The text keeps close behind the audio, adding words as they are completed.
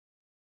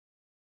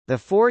The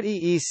Ford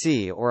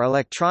EEC or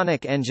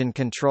electronic engine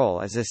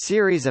control is a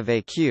series of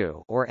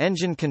ECU or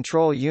engine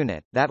control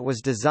unit that was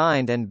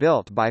designed and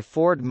built by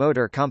Ford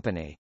Motor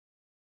Company.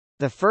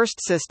 The first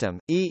system,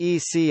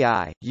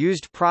 EEC-I,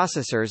 used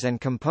processors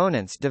and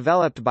components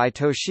developed by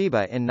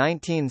Toshiba in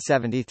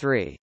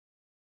 1973.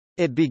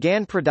 It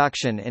began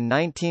production in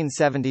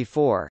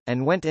 1974,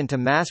 and went into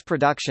mass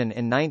production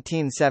in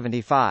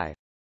 1975.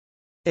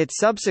 It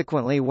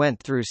subsequently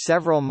went through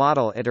several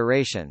model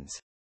iterations.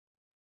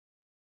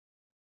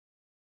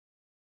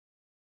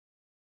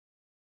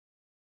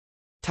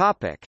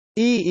 Topic: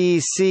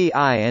 EEC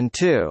I and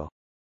II.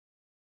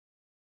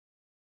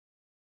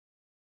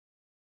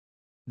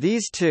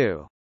 These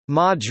two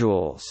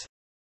modules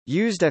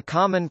used a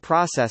common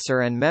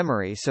processor and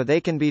memory so they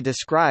can be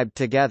described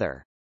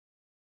together.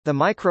 The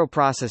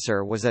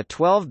microprocessor was a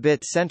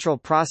 12-bit central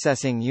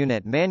processing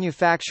unit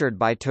manufactured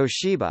by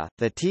Toshiba,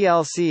 the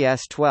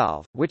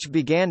TLC-S12, which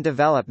began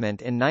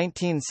development in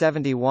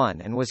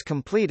 1971 and was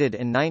completed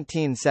in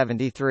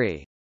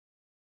 1973.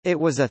 It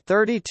was a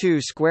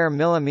 32 square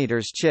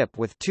millimeters chip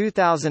with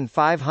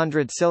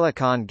 2,500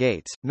 silicon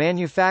gates,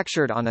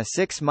 manufactured on a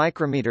 6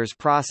 micrometers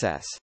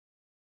process.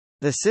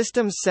 The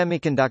system's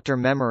semiconductor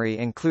memory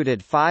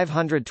included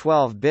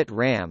 512-bit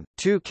RAM,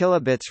 2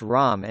 kilobits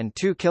ROM and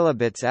 2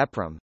 kilobits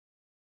EPROM.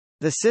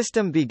 The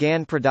system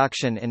began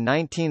production in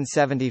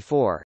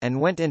 1974,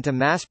 and went into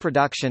mass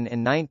production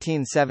in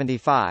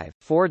 1975.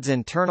 Ford's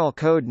internal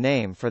code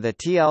name for the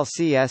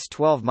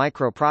TLC-S12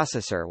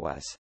 microprocessor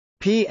was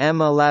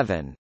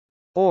PM11,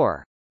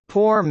 or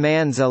Poor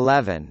Man's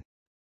 11,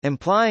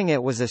 implying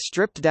it was a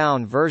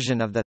stripped-down version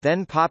of the,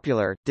 then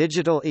popular,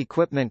 Digital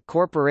Equipment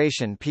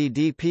Corporation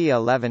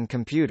PDP-11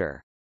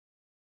 computer.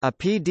 A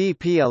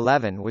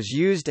PDP-11 was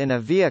used in a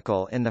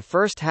vehicle in the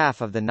first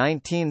half of the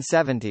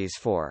 1970s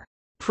for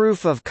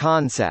proof of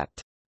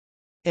concept.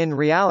 In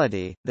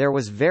reality, there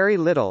was very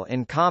little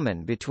in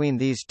common between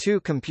these two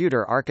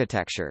computer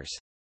architectures.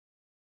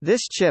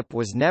 This chip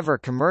was never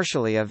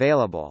commercially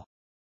available.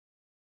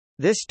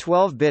 This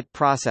 12-bit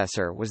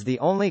processor was the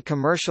only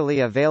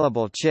commercially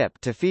available chip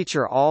to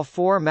feature all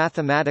four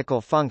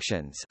mathematical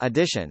functions: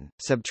 addition,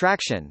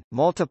 subtraction,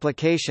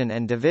 multiplication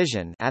and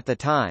division at the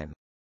time.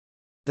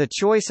 The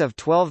choice of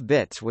 12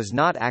 bits was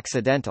not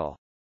accidental.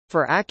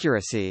 For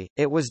accuracy,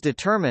 it was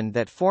determined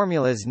that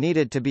formulas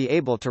needed to be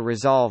able to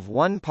resolve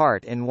one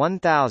part in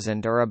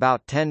 1000 or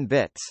about 10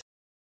 bits.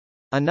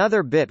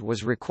 Another bit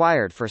was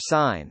required for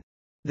sign.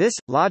 This,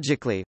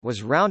 logically,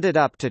 was rounded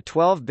up to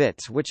 12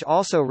 bits, which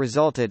also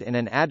resulted in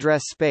an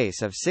address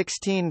space of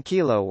 16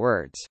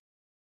 kilo-words.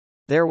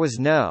 There was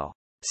no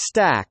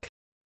stack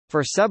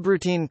for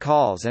subroutine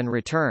calls and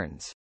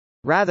returns.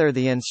 Rather,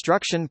 the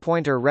instruction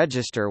pointer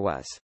register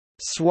was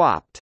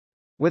swapped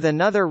with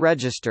another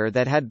register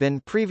that had been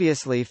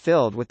previously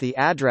filled with the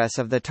address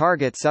of the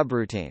target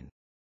subroutine.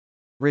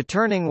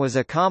 Returning was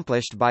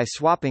accomplished by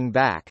swapping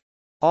back.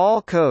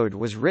 All code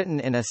was written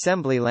in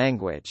assembly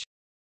language.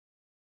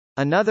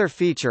 Another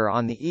feature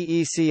on the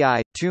EEC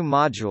I/II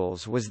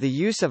modules was the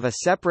use of a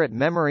separate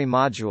memory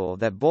module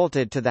that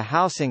bolted to the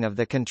housing of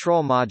the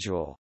control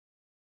module.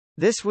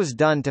 This was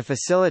done to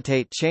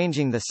facilitate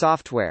changing the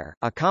software,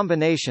 a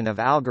combination of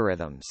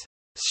algorithms,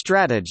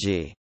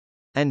 strategy,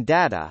 and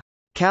data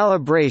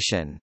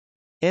calibration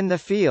in the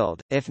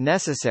field, if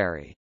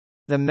necessary.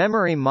 The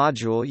memory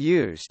module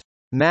used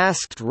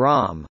masked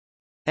ROM,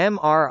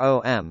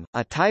 MROM,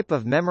 a type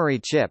of memory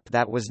chip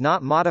that was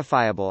not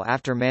modifiable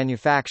after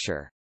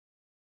manufacture.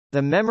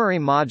 The memory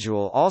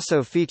module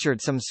also featured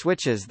some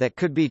switches that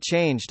could be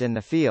changed in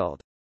the field.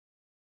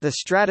 The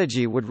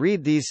strategy would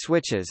read these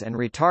switches and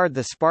retard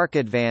the spark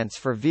advance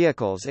for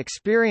vehicles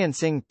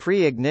experiencing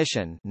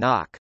pre-ignition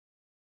knock.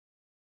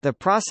 The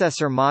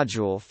processor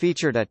module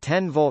featured a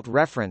 10-volt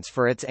reference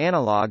for its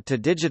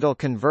analog-to-digital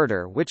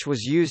converter, which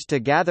was used to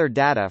gather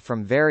data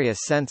from various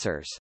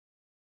sensors.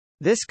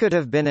 This could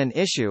have been an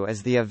issue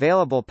as the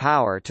available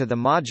power to the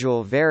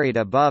module varied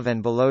above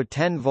and below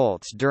 10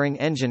 volts during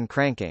engine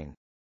cranking.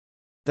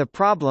 The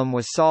problem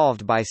was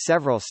solved by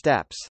several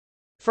steps.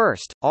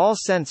 First, all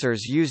sensors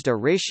used a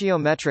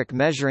ratiometric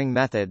measuring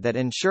method that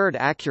ensured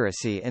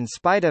accuracy in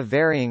spite of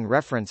varying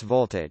reference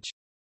voltage.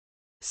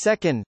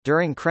 Second,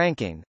 during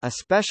cranking, a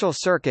special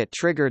circuit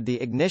triggered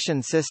the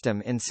ignition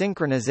system in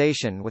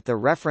synchronization with the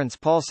reference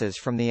pulses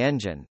from the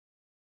engine.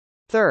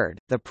 Third,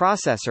 the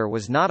processor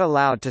was not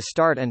allowed to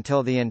start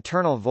until the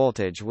internal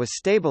voltage was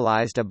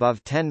stabilized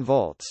above 10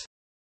 volts.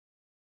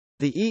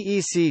 The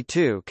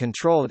EEC-II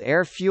controlled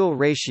air-fuel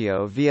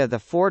ratio via the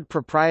Ford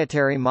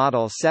proprietary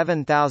Model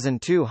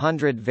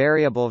 7200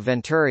 Variable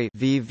Venturi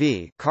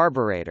 (VV)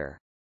 carburetor.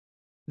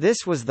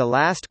 This was the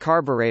last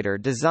carburetor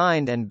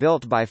designed and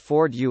built by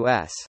Ford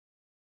US.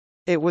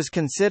 It was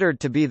considered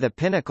to be the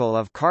pinnacle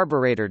of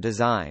carburetor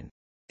design.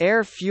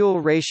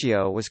 Air-fuel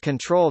ratio was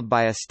controlled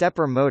by a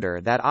stepper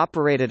motor that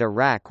operated a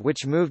rack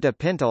which moved a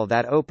pintle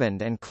that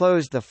opened and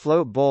closed the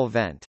float bowl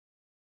vent.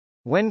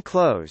 When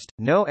closed,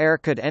 no air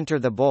could enter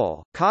the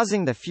bowl,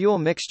 causing the fuel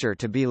mixture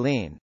to be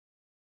lean.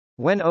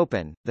 When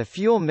open, the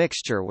fuel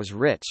mixture was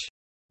rich.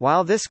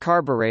 While this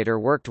carburetor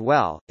worked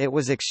well, it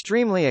was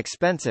extremely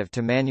expensive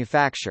to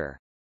manufacture.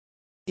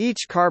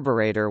 Each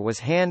carburetor was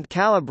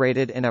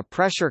hand-calibrated in a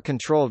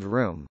pressure-controlled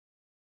room.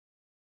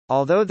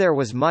 Although there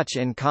was much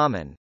in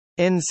common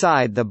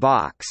inside the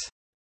box,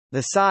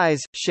 the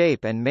size,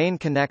 shape and main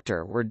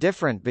connector were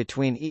different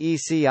between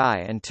EEC I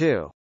and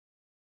II.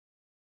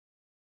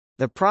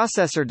 The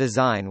processor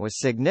design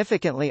was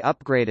significantly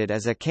upgraded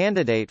as a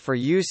candidate for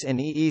use in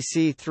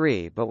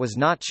EEC-III but was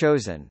not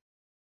chosen.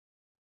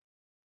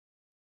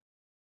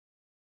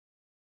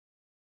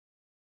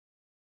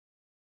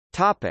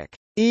 Topic: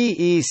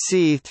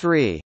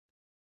 EEC-III.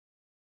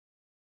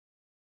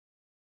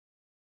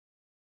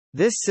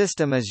 This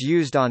system is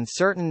used on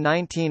certain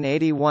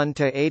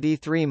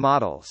 1981–83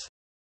 models.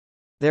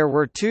 There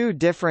were two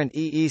different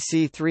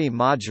EEC-III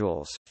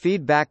modules,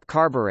 feedback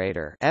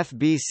carburetor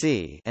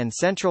 (FBC) and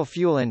central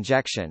fuel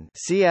injection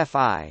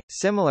 (CFI),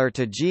 similar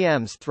to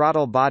GM's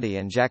throttle body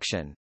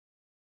injection.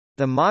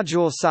 The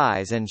module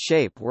size and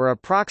shape were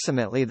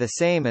approximately the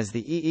same as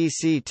the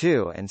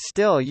EEC-II and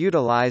still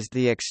utilized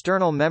the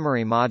external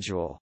memory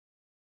module.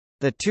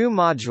 The two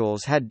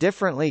modules had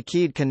differently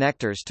keyed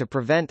connectors to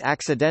prevent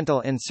accidental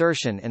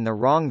insertion in the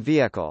wrong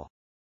vehicle.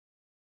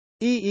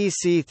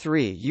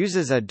 EEC-III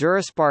uses a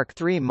Duraspark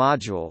 3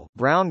 module,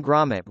 brown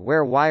grommet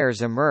where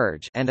wires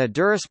emerge, and a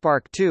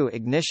Duraspark 2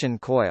 ignition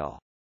coil.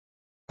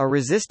 A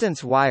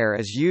resistance wire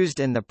is used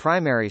in the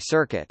primary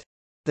circuit.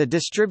 The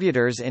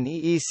distributors in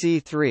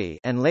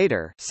EEC-III and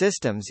later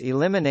systems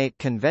eliminate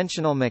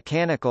conventional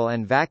mechanical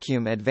and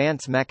vacuum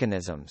advance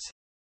mechanisms.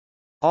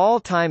 All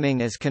timing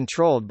is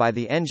controlled by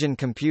the engine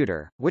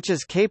computer, which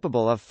is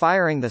capable of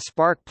firing the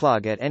spark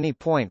plug at any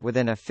point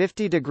within a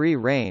 50-degree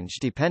range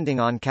depending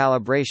on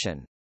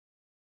calibration.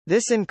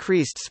 This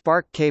increased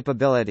spark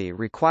capability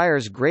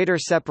requires greater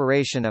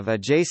separation of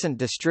adjacent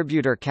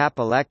distributor cap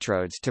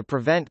electrodes to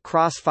prevent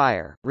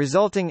crossfire,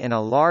 resulting in a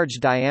large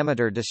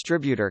diameter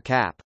distributor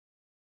cap.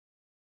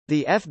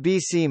 The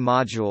FBC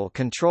module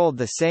controlled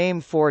the same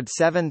Ford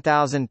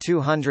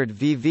 7200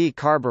 VV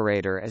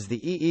carburetor as the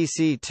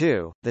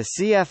EEC-II. The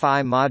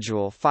CFI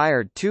module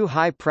fired two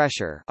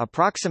high-pressure,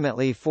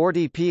 approximately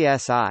 40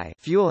 psi,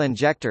 fuel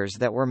injectors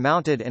that were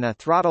mounted in a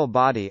throttle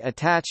body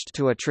attached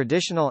to a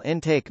traditional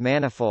intake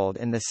manifold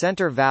in the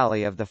center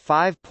valley of the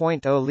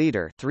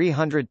 5.0-liter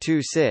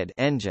 302 SID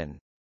engine.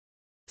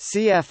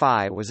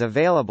 CFI was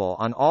available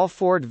on all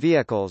Ford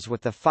vehicles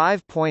with the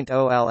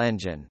 5.0L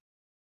engine.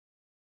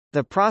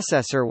 The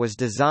processor was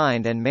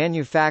designed and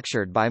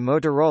manufactured by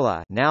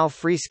Motorola, now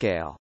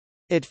Freescale.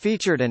 It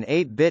featured an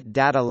 8-bit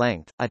data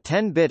length, a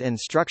 10-bit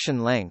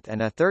instruction length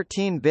and a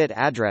 13-bit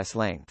address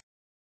length.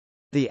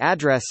 The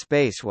address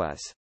space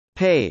was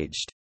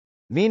paged,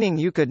 meaning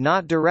you could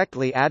not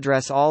directly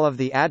address all of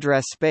the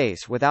address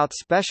space without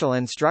special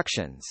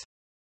instructions.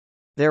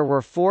 There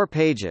were 4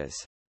 pages.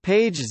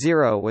 Page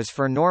 0 was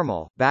for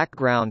normal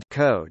background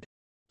code.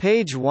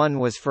 Page 1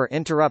 was for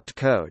interrupt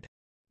code.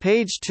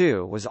 Page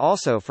 2 was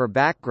also for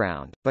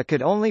background, but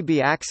could only be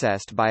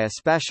accessed by a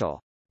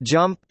special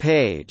jump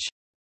page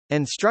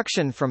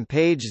instruction from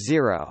page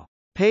 0.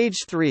 Page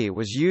 3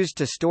 was used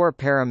to store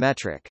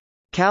parametric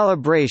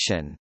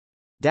calibration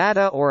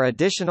data or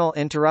additional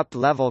interrupt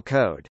level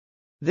code.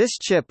 This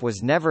chip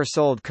was never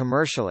sold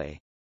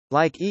commercially.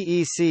 Like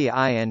EEC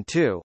I and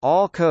II,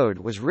 all code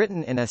was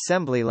written in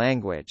assembly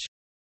language.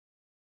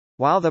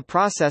 While the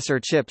processor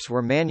chips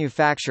were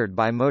manufactured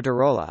by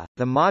Motorola,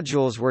 the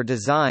modules were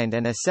designed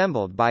and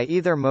assembled by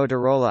either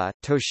Motorola,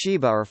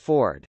 Toshiba or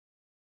Ford.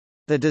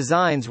 The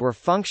designs were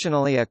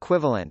functionally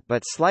equivalent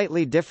but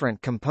slightly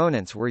different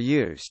components were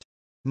used.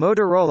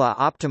 Motorola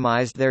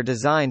optimized their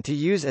design to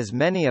use as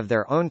many of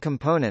their own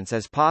components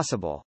as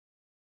possible.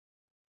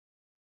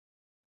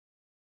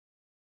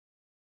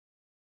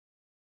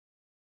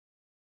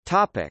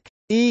 Topic: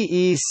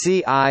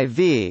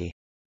 EEC-IV.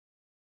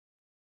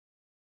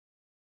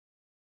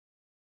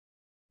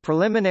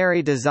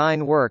 Preliminary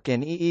design work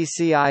in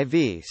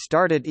EEC-IV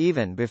started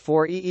even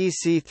before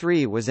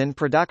EEC-III was in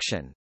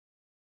production.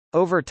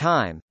 Over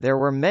time, there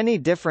were many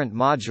different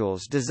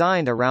modules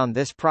designed around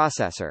this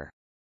processor.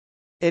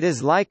 It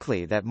is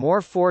likely that more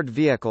Ford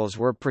vehicles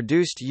were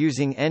produced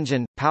using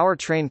engine,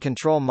 powertrain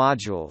control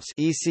modules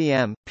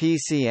 (ECM,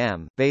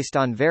 PCM) based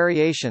on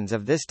variations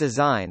of this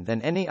design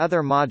than any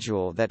other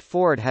module that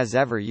Ford has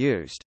ever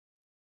used.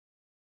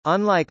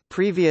 Unlike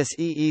previous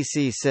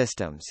EEC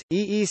systems,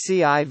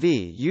 EEC-IV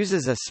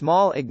uses a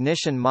small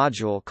ignition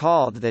module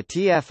called the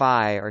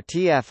TFI or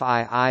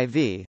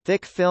TFI-IV,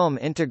 Thick Film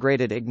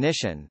Integrated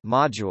Ignition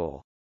module.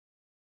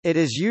 It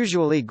is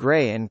usually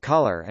gray in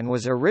color and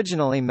was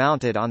originally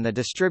mounted on the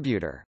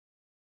distributor.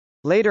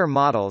 Later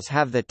models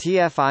have the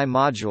TFI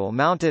module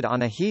mounted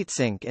on a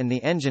heatsink in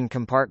the engine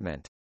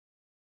compartment.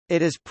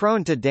 It is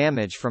prone to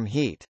damage from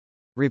heat.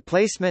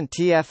 Replacement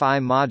TFI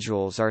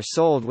modules are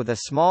sold with a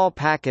small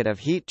packet of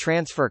heat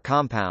transfer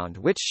compound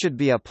which should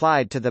be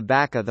applied to the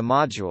back of the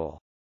module.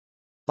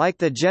 Like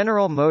the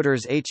General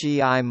Motors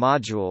HEI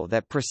module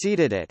that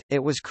preceded it,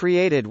 it was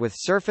created with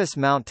surface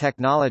mount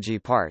technology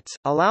parts,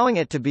 allowing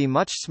it to be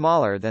much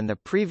smaller than the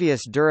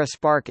previous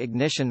DuraSpark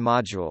ignition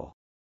module.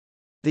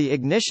 The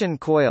ignition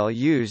coil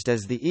used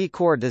as the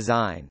E-core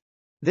design.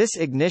 This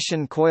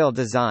ignition coil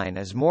design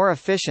is more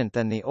efficient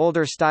than the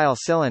older style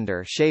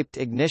cylinder-shaped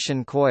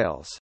ignition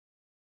coils.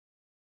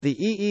 The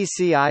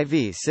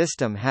EEC-IV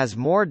system has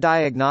more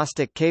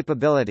diagnostic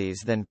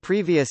capabilities than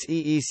previous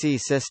EEC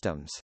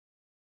systems.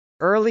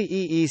 Early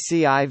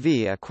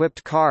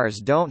EEC-IV-equipped cars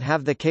don't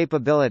have the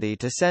capability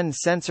to send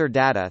sensor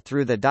data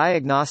through the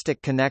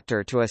diagnostic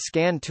connector to a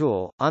scan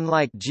tool,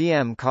 unlike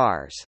GM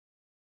cars.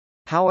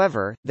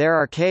 However, there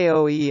are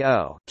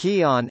KOEO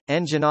key on,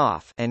 engine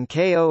off and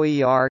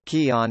KOER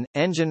key on,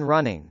 engine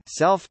running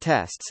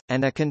self-tests,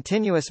 and a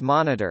continuous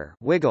monitor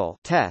wiggle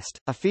test,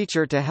 a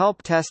feature to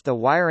help test the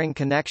wiring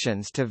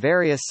connections to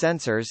various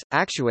sensors,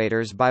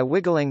 actuators by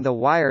wiggling the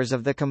wires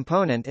of the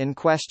component in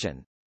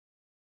question.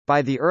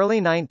 By the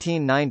early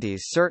 1990s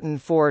certain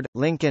Ford,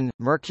 Lincoln,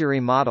 Mercury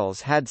models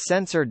had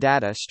sensor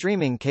data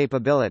streaming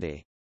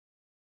capability.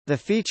 The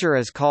feature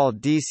is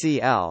called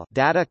DCL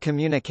Data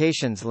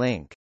Communications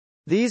Link.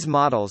 These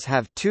models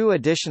have two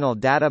additional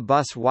data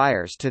bus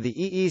wires to the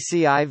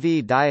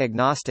EEC-IV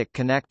diagnostic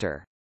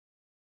connector.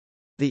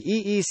 The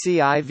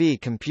EEC-IV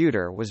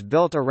computer was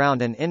built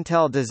around an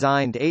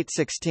Intel-designed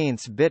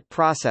 8/16-bit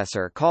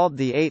processor called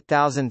the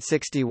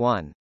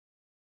 8061.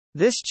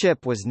 This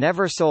chip was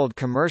never sold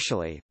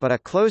commercially, but a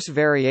close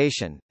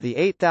variation, the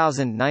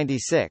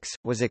 8096,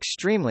 was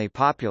extremely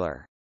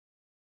popular.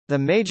 The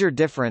major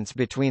difference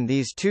between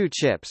these two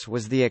chips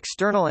was the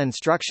external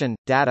instruction,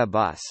 data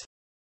bus.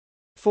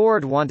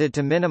 Ford wanted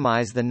to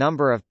minimize the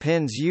number of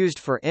pins used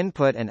for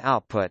input and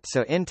output,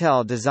 so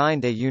Intel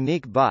designed a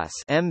unique bus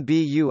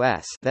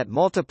MBUS that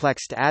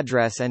multiplexed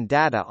address and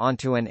data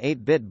onto an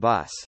 8-bit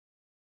bus.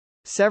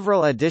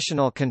 Several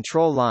additional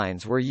control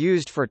lines were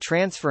used for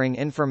transferring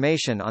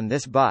information on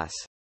this bus.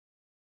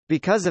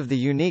 Because of the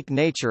unique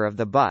nature of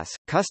the bus,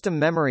 custom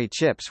memory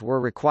chips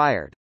were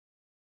required.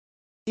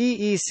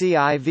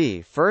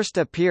 EEC-IV first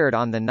appeared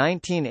on the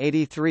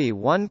 1983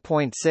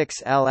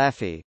 1.6L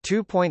FE,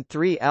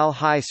 2.3L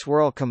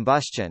high-swirl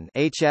combustion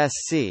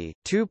HSC,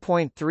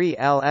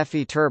 2.3L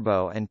FE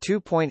turbo and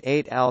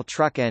 2.8L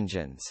truck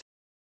engines.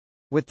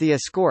 With the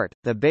Escort,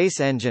 the base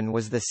engine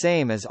was the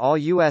same as all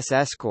U.S.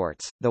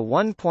 Escorts, the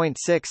 1.6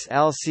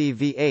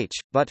 LCVH,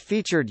 but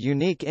featured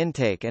unique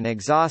intake and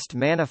exhaust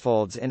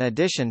manifolds in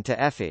addition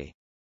to FE.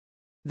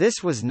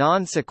 This was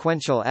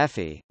non-sequential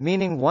FE,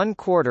 meaning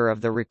 1/4 of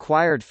the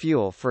required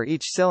fuel for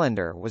each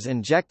cylinder was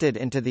injected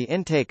into the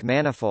intake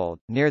manifold,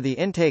 near the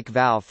intake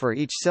valve for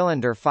each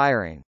cylinder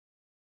firing.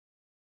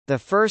 The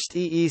first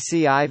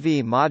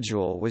EEC-IV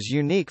module was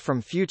unique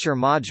from future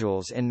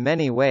modules in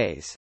many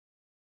ways.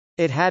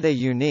 It had a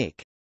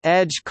unique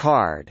edge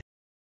card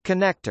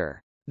connector.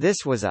 This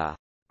was a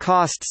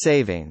cost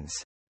savings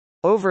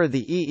over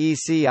the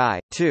EEC-I,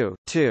 II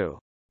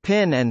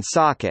pin and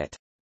socket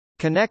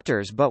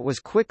connectors, but was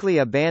quickly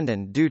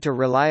abandoned due to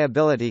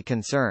reliability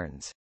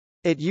concerns.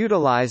 It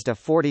utilized a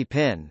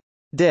 40-pin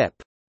DIP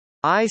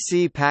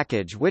IC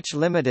package which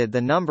limited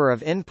the number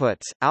of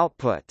inputs,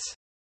 outputs.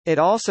 It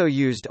also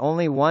used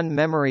only one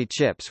memory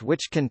chips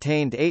which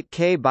contained 8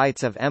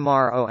 KB of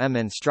MROM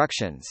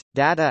instructions,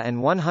 data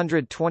and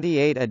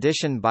 128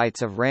 addition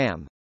bytes of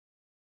RAM.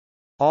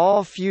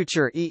 All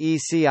future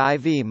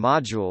EEC-IV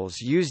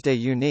modules used a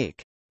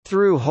unique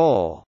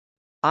through-hole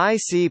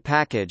IC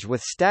package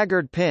with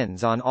staggered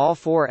pins on all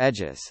 4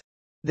 edges.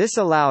 This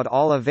allowed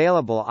all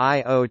available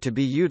I/O to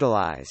be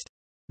utilized.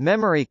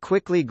 Memory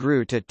quickly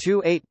grew to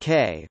two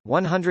 8K,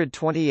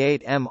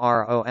 128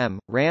 MROM,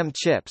 RAM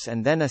chips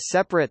and then a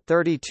separate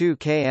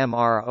 32K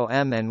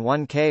MROM and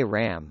 1K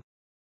RAM.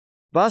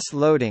 Bus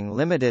loading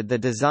limited the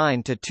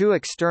design to 2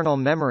 external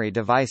memory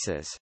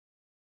devices.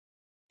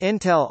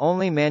 Intel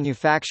only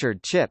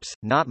manufactured chips,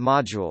 not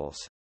modules.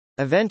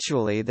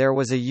 Eventually there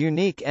was a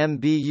unique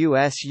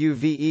MBUS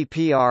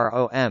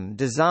UVEPROM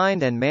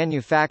designed and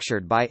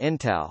manufactured by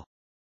Intel.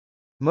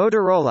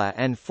 Motorola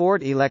and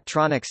Ford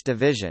Electronics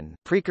Division,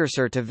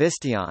 precursor to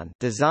Visteon,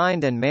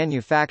 designed and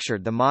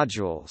manufactured the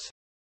modules.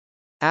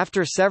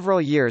 After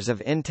several years of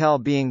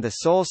Intel being the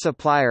sole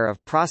supplier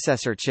of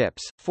processor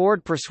chips,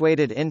 Ford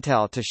persuaded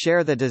Intel to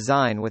share the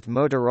design with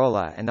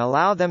Motorola and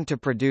allow them to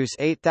produce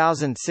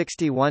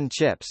 8061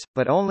 chips,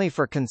 but only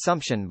for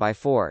consumption by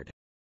Ford.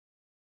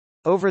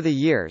 Over the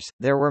years,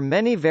 there were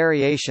many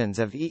variations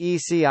of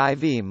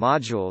EEC-IV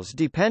modules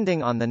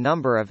depending on the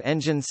number of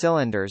engine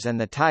cylinders and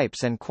the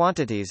types and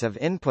quantities of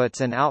inputs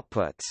and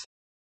outputs.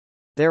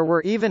 There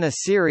were even a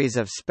series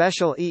of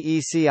special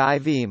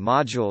EEC-IV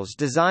modules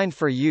designed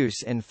for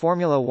use in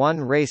Formula One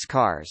race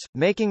cars,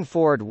 making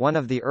Ford one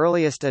of the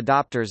earliest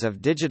adopters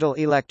of digital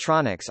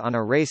electronics on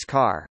a race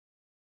car.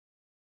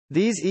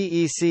 These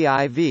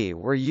EEC-IV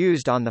were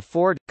used on the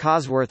Ford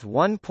Cosworth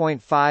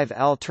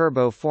 1.5L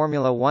turbo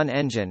Formula One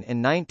engine in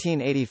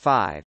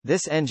 1985.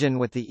 This engine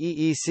with the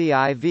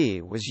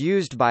EEC-IV was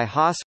used by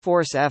Haas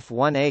Force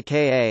F1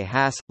 aka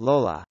Haas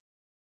Lola.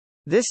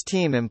 This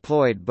team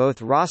employed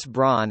both Ross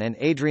Braun and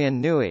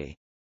Adrian Newey.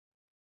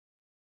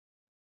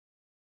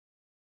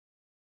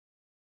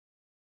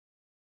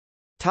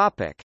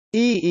 Topic: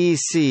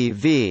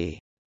 EEC-V.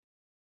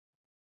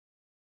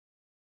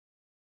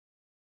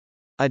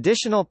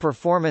 Additional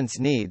performance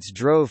needs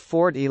drove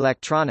Ford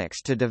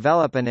Electronics to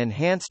develop an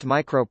enhanced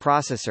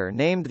microprocessor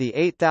named the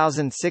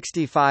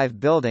 8065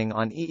 building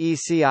on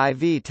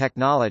EEC-IV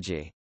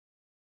technology.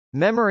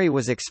 Memory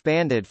was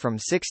expanded from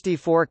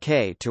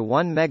 64K to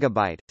 1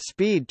 MB,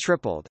 speed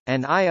tripled,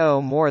 and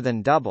I/O more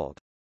than doubled.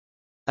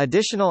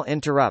 Additional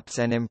interrupts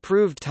and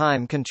improved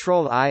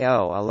time-controlled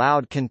I/O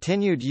allowed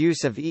continued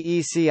use of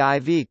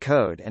EEC-IV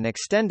code and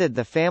extended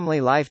the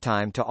family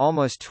lifetime to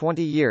almost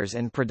 20 years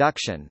in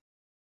production.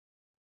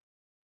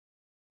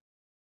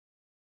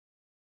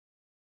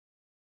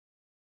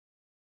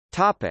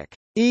 Topic: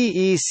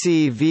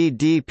 EEC-VDPC.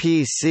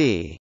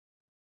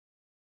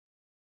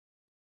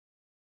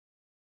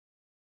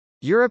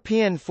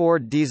 European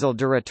Ford diesel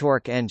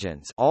Duratorque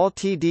engines, all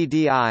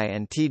TDDI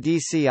and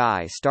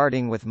TDCi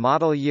starting with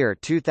model year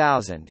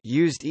 2000,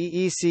 used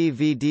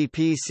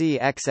EEC-VDPC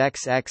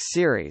XXX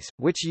series,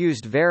 which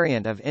used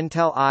variant of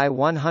Intel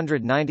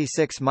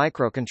i196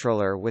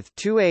 microcontroller with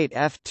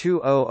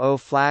 28F200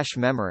 flash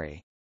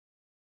memory.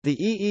 The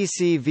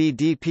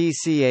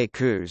EEC-VDPC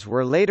ECUs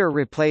were later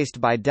replaced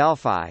by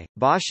Delphi,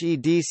 Bosch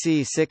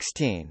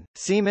EDC-16,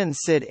 Siemens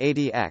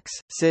SID-80X,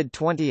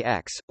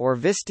 SID-20X, or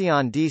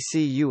Visteon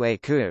DCU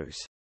ECUs.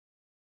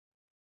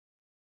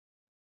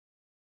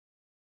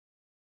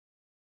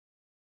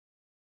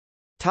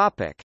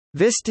 Topic: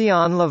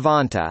 Visteon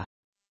Levanta.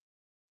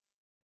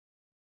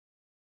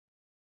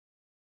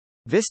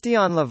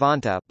 Visteon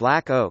Levanta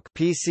Black Oak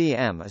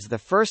PCM is the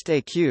first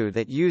ECU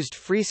that used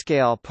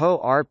freescale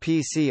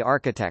PowerPC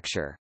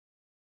architecture.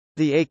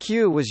 The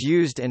ECU was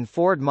used in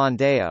Ford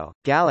Mondeo,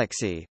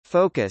 Galaxy,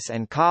 Focus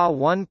and Ka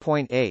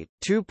 1.8,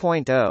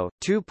 2.0,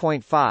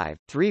 2.5,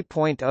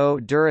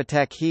 3.0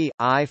 Duratec He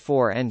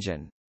i4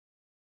 engine.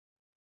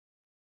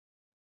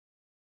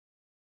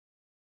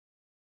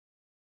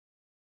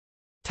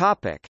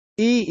 Topic: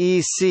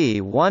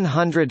 EEC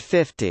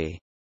 150.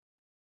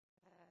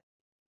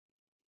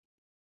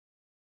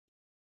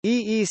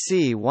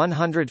 EEC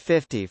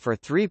 150 for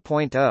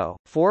 3.0,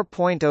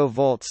 4.0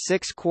 volts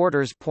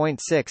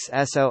 6/4.6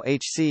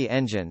 SOHC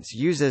engines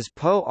uses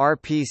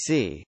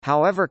PowerPC,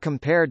 however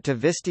compared to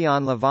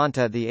Visteon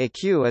Levanta the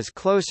ECU is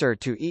closer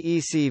to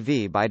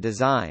EEC-V by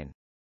design.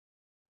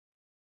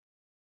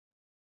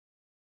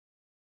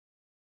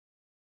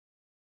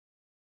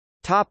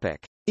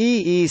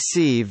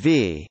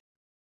 EEC-V.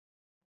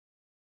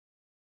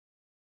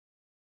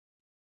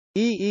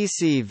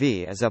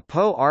 EEC-V is a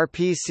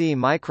PowerPC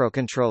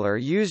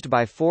microcontroller used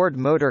by Ford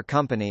Motor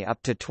Company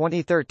up to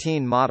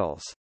 2013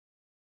 models.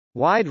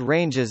 Wide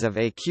ranges of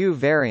ECU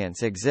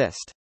variants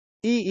exist.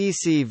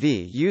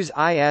 EEC-V use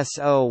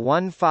ISO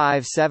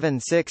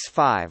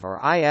 15765 or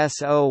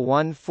ISO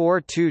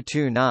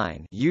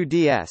 14229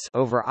 UDS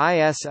over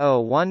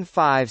ISO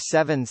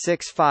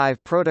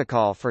 15765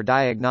 protocol for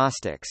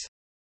diagnostics.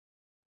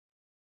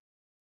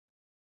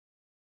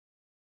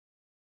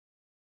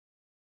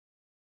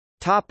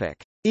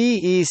 Topic: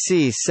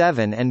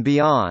 EEC-VII and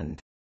beyond.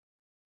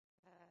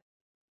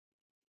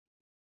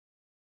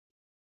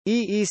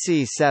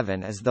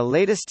 EEC-VII is the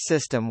latest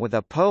system with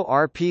a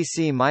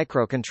PowerPC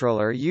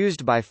microcontroller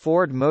used by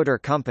Ford Motor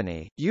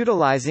Company,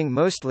 utilizing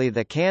mostly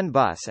the CAN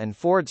bus and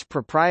Ford's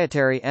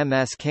proprietary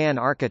MS-CAN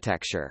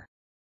architecture.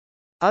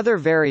 Other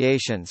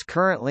variations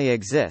currently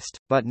exist,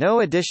 but no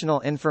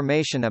additional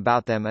information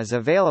about them is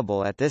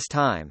available at this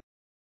time.